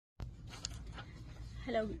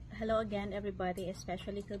Hello again, everybody,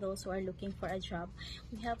 especially to those who are looking for a job.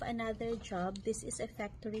 We have another job. This is a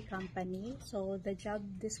factory company. So the job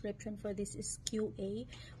description for this is QA,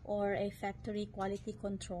 or a factory quality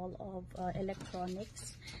control of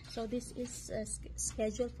electronics. So this is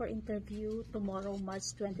scheduled for interview tomorrow,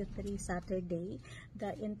 March 23, Saturday.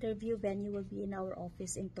 The interview venue will be in our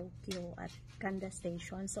office in Tokyo at Kanda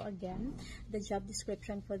Station. So again, the job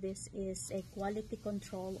description for this is a quality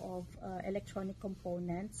control of electronic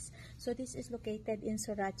components. So this is located in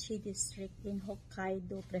Sorachi district in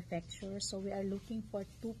Hokkaido prefecture. So we are looking for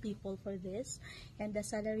 2 people for this, and the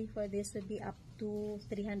salary for this will be up to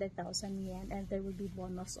 300,000 yen, and there will be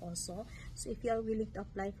bonus also. So if you are willing to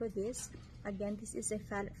apply for this, again, this is a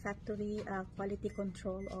factory quality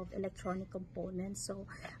control of electronic components. So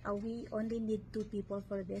we only need 2 people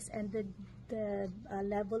for this, and the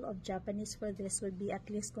level of Japanese for this will be at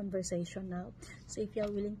least conversational. So if you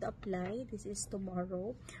are willing to apply, this is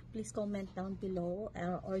tomorrow. Please comment down below,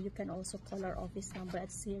 or you can also call our office number at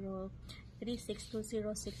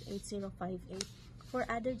 03620688058. For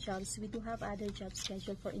other jobs, we do have other jobs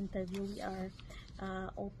scheduled for interview. We are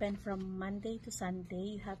open from Monday to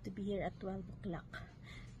Sunday. You have to be here at 12 o'clock.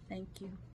 Thank you.